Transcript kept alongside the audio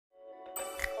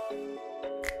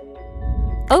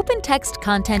OpenText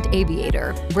Content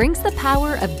Aviator brings the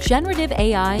power of generative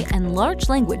AI and large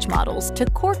language models to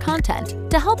core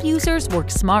content to help users work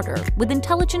smarter with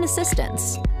intelligent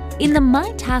assistance. In the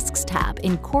My Tasks tab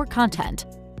in Core Content,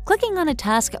 clicking on a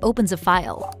task opens a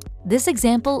file, this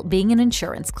example being an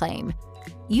insurance claim.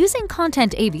 Using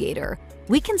Content Aviator,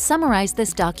 we can summarize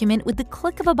this document with the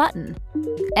click of a button.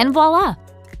 And voila!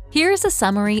 Here's a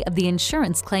summary of the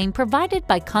insurance claim provided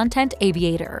by Content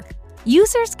Aviator.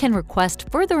 Users can request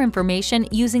further information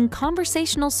using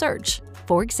Conversational Search.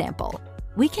 For example,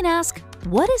 we can ask,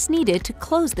 "What is needed to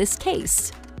close this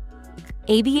case?"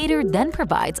 Aviator then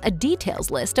provides a details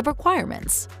list of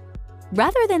requirements.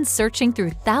 Rather than searching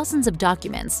through thousands of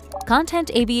documents,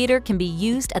 Content Aviator can be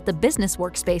used at the business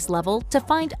workspace level to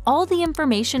find all the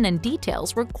information and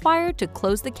details required to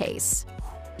close the case.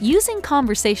 Using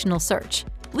Conversational Search,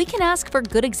 we can ask for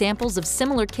good examples of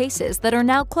similar cases that are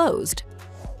now closed.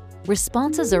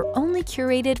 Responses are only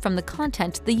curated from the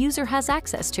content the user has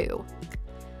access to.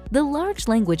 The large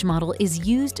language model is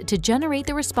used to generate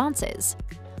the responses,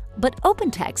 but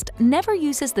OpenText never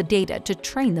uses the data to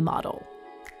train the model.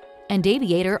 And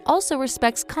Aviator also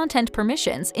respects content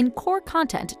permissions in core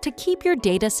content to keep your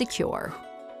data secure.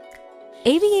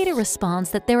 Aviator responds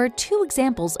that there are two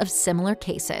examples of similar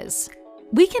cases.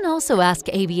 We can also ask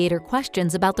Aviator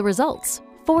questions about the results.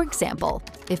 For example,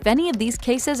 if any of these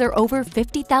cases are over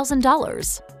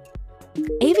 $50,000.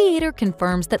 Aviator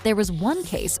confirms that there was one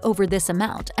case over this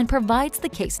amount and provides the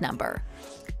case number.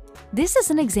 This is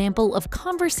an example of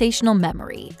conversational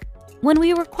memory. When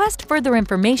we request further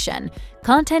information,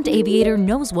 Content Aviator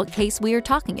knows what case we are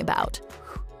talking about.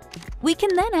 We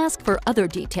can then ask for other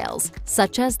details,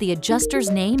 such as the adjuster's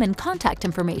name and contact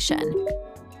information.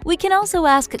 We can also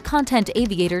ask Content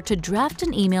Aviator to draft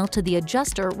an email to the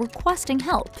adjuster requesting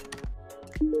help.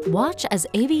 Watch as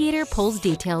Aviator pulls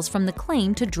details from the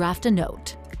claim to draft a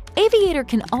note. Aviator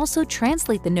can also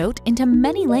translate the note into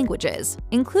many languages,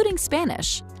 including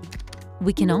Spanish.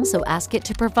 We can also ask it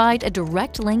to provide a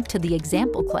direct link to the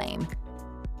example claim.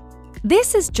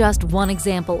 This is just one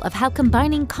example of how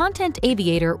combining Content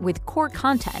Aviator with core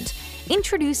content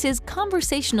introduces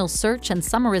conversational search and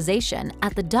summarization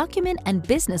at the document and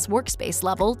business workspace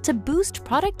level to boost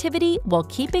productivity while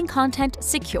keeping content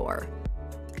secure.